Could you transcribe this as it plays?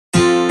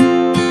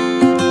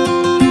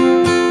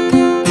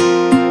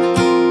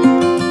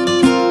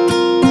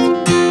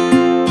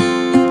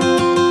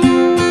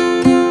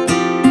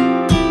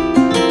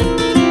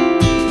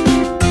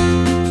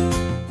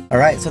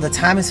so the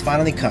time has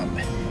finally come.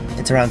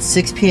 It's around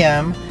 6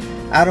 p.m.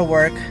 out of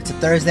work. It's a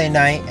Thursday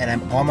night and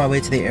I'm on my way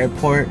to the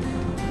airport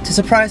to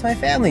surprise my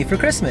family for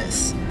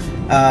Christmas.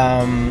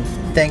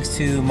 Thanks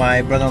to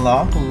my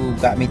brother-in-law who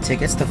got me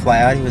tickets to fly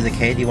out. He was a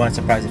kid, he wanted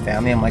to surprise the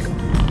family. I'm like,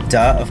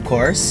 duh, of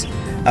course.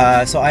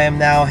 So I am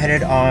now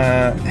headed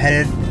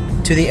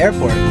to the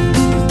airport.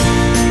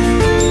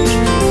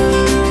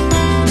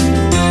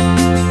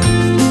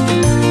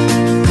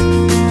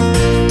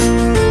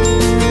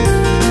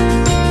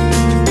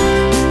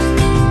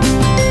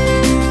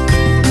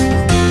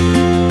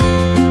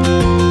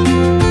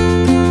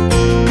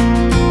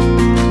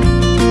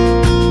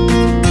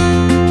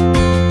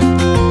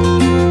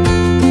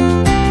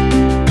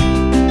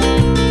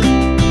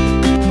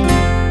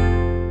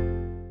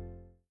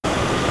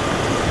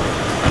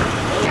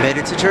 Made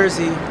it to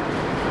Jersey.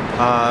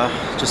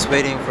 Just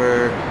waiting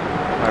for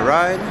my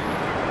ride,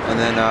 and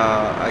then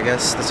I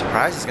guess the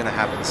surprise is gonna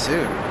happen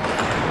soon.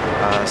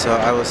 So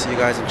I will see you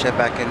guys and check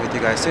back in with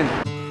you guys soon.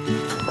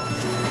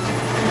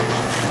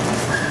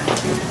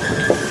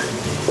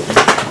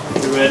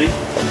 You ready?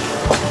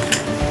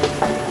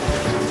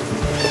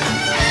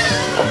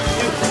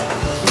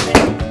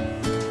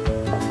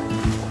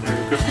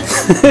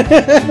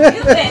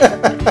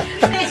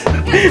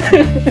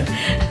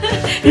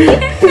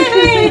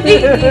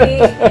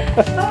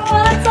 Oh,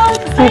 that's so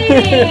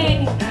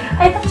exciting!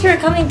 I thought you were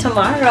coming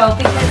tomorrow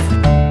because...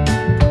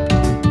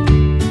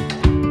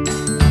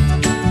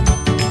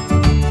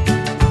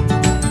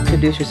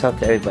 Introduce yourself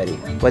to everybody.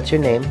 What's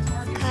your name?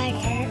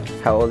 Carter.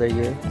 How old are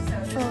you?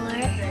 4.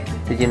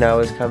 Did you know I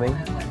was coming?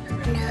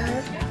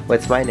 No.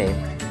 What's my name?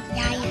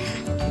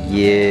 Yaya.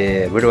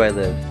 Yeah. Where do I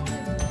live?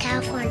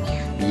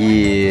 California.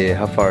 Yeah.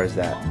 How far is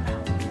that?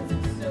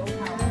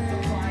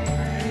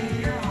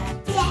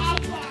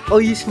 Oh,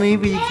 you smiling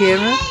for your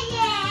camera?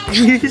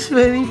 You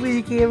smiling for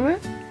your camera?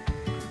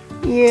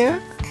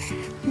 Yeah?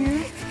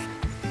 Yeah?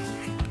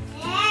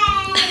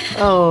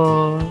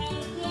 Oh.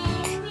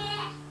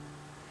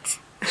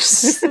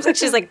 Seems like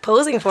she's like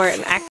posing for it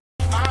and acting.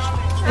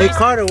 Hey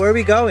Carter, where are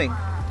we going?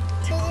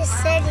 To the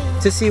city.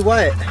 To see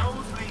what?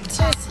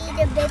 To see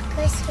the big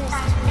Christmas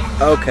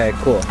tree. Okay,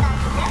 cool.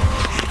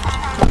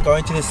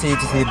 Going to the city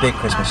to see the big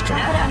Christmas tree.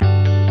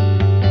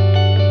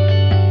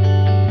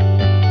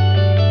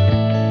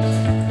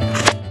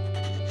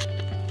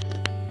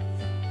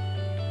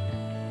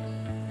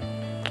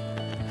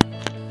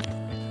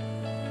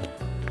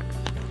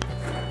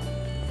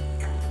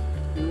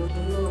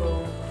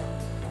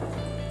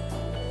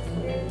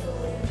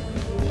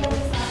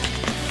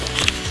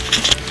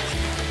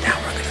 Now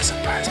we're gonna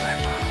surprise my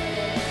mom.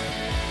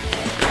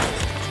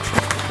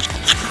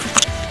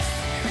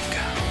 Here we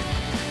go.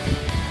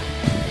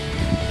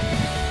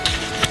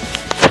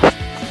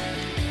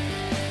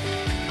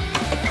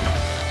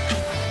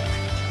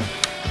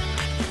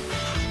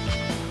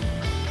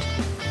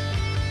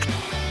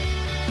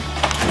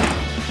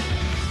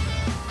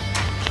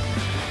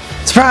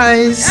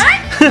 Surprise!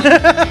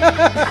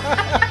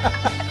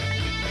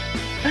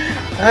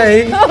 Hi.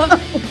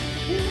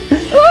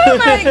 Oh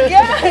my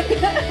god!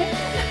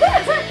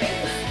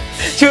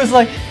 She was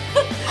like,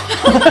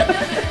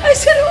 I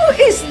said, who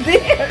is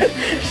there?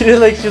 she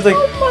was like,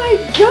 Oh my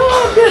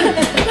god!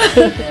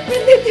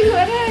 When did you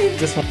arrive?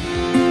 this one.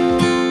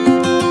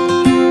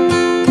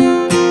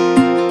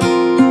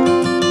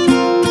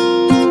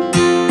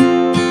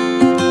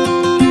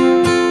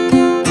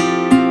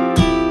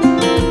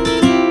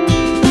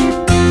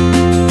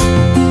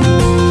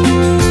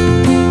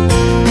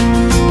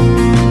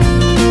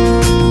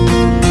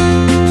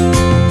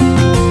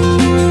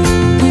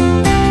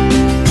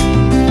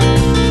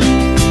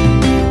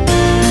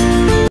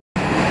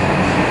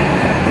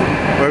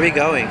 Where are we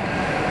going?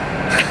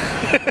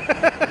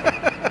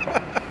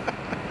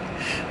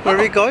 Where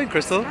are we going,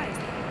 Crystal?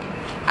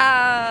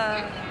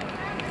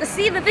 To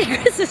see the big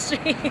Christmas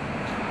tree.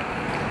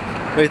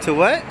 Wait, to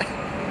what?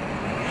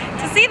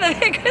 To see the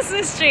big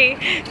Christmas tree.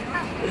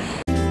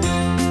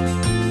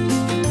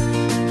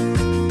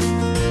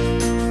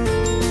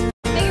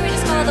 Maybe we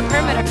just follow the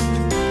perimeter.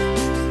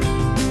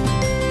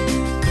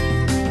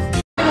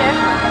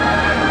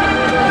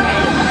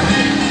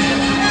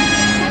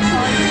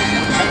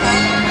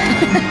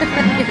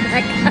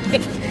 That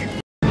guy.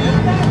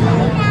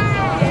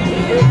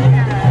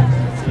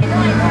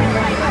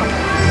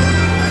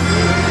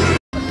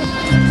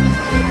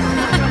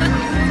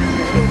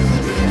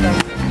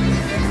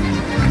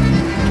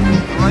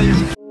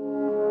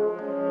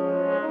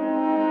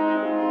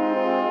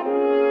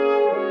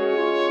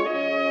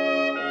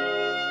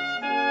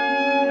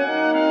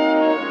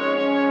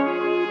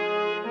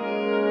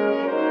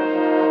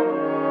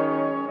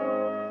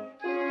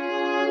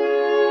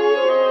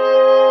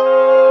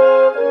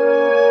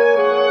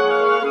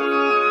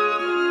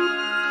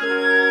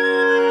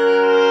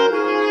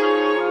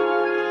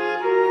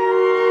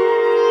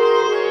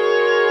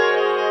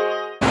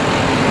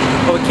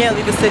 But we can't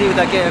leave the city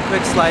without getting a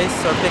quick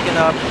slice or picking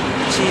up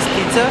cheese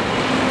pizza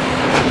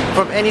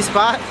from any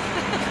spot.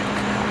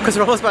 Because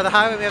we're almost by the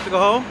highway, we have to go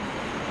home.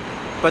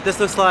 But this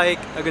looks like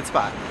a good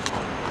spot.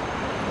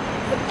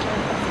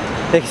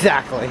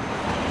 Exactly.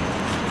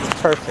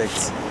 It's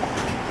perfect.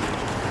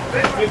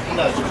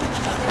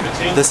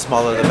 The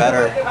smaller the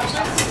better.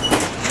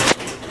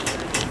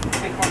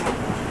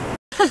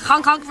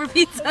 Hong Kong for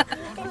pizza.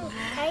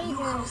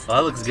 Oh,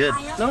 that looks good.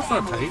 No, it's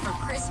not tight.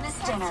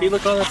 See,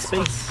 look at all that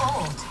space.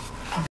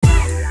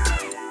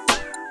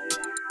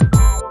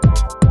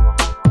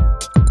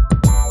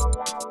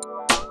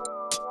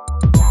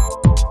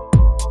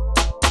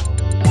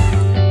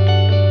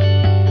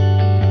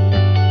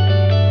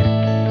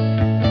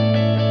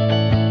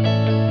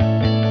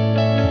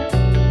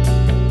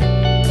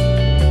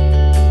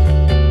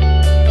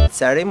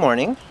 Saturday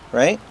morning,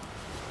 right?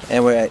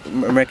 And we're at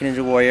American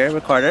Ninja Warrior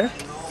with Carter,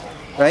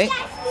 right?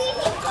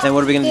 And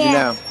what are we gonna do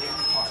now?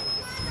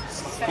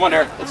 Come on,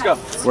 Eric, let's go.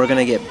 We're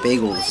gonna get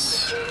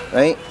bagels,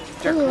 right?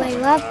 Ooh, I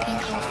love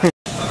bagels.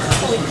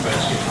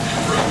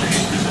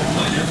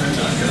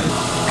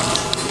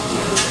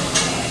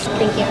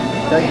 Thank you.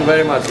 Thank you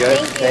very much, guys.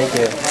 Thank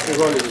you. Happy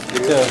holidays. You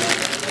too.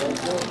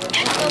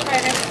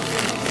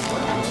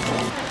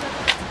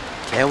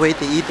 Can't wait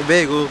to eat the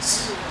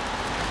bagels.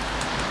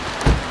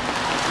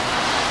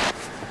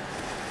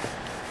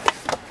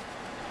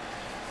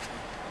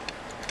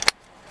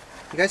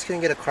 You guys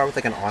couldn't get a car with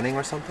like an awning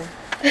or something?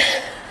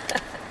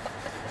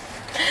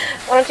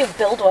 Why don't you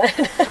build one?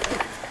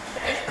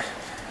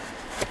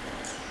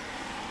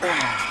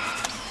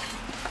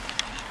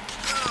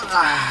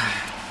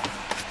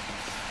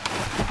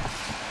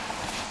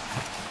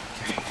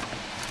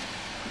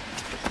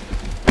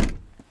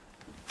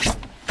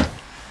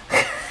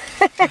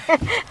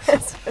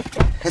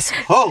 It's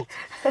cold.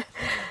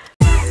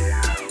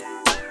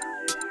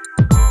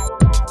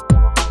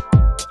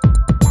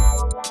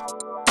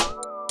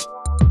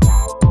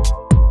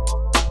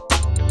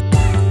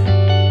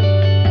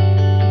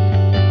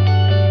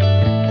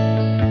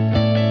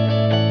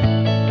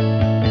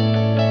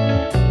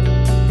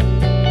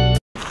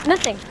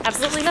 Nothing.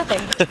 Absolutely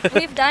nothing.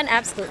 We've done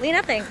absolutely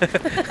nothing.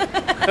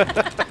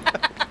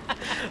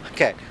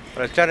 Okay, what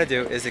I was trying to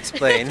do is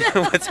explain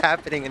what's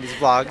happening in these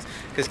vlogs,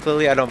 because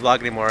clearly I don't vlog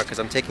anymore because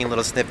I'm taking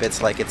little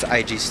snippets like it's an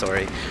IG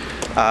story.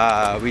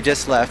 We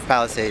just left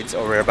Palisades,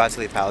 or we're about to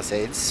leave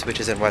Palisades, which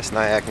is in West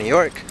Nyack, New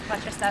York.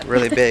 Watch your step.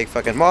 Really big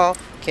fucking mall.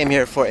 Came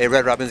here for a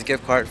Red Robin's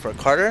gift card for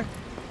Carter,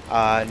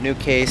 new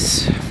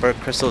case for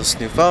Crystal's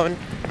new phone,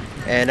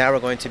 and now we're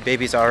going to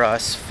Babies R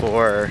Us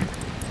for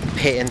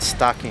Peyton's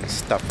stocking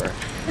stuffer.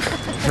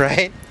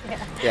 Right?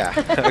 Yeah.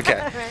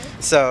 Okay.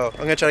 So I'm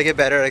gonna try to get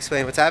better at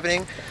explaining what's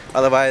happening.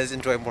 Otherwise,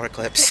 enjoy more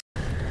clips.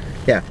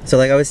 Yeah. So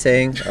like I was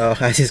saying,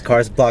 as these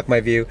cars block my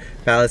view,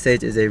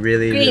 Palisades is a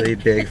really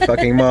big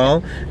fucking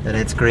mall, and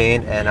it's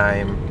green. And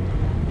I'm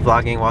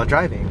vlogging while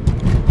driving,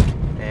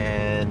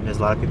 and there's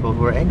a lot of people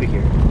who are angry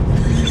here.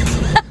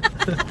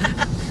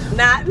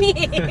 Not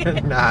me.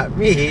 Not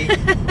me.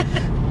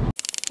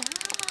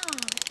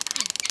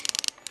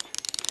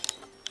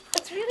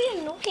 It's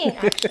really annoying,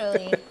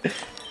 actually.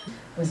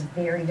 Was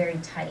very, very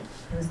tight.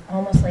 It was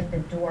almost like the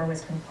door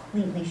was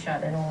completely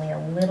shut and only a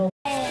little.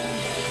 Oh,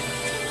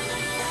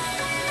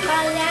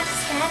 that's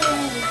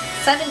 7.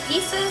 7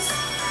 pieces?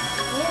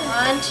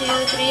 1, 2,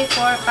 3,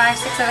 4, 5,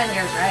 6, 7.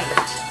 You're right.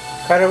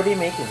 Carter, what are you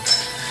making?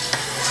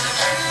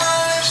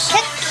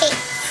 Cupcake.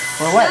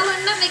 For what? No,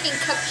 I'm not making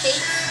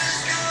cupcakes.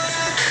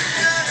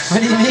 What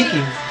are you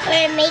making?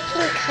 We're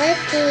making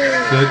cookies.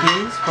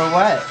 Cookies? For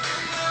what?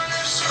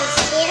 For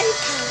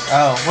Santa.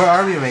 Oh, where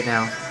are we right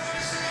now?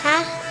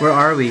 Huh? Where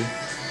are we?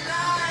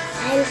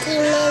 Auntie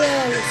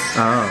Minnie's.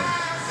 Oh.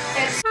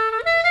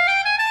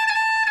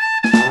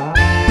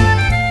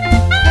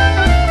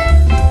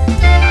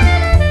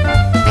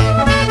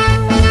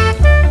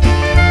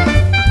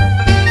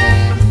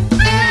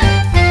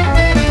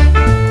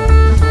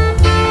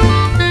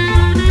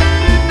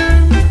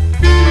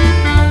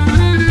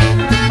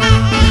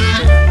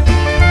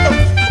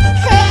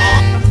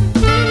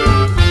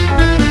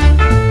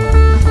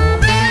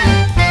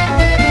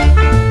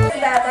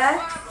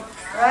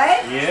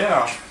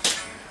 Yeah.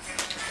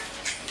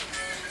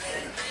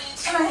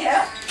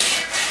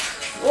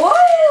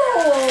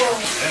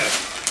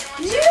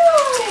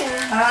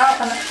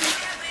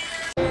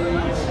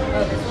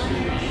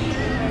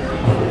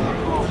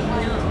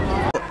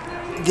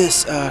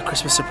 This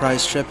Christmas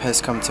surprise trip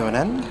has come to an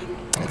end.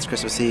 It's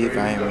Christmas Eve.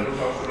 I am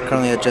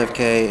currently at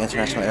JFK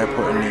International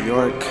Airport in New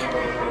York,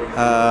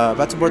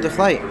 about to board the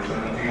flight.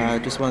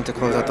 Just wanted to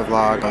close out the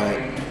vlog, but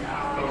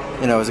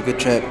you know, it was a good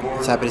trip. I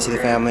was happy to see the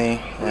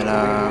family, and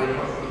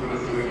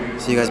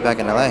see you guys back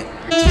in LA.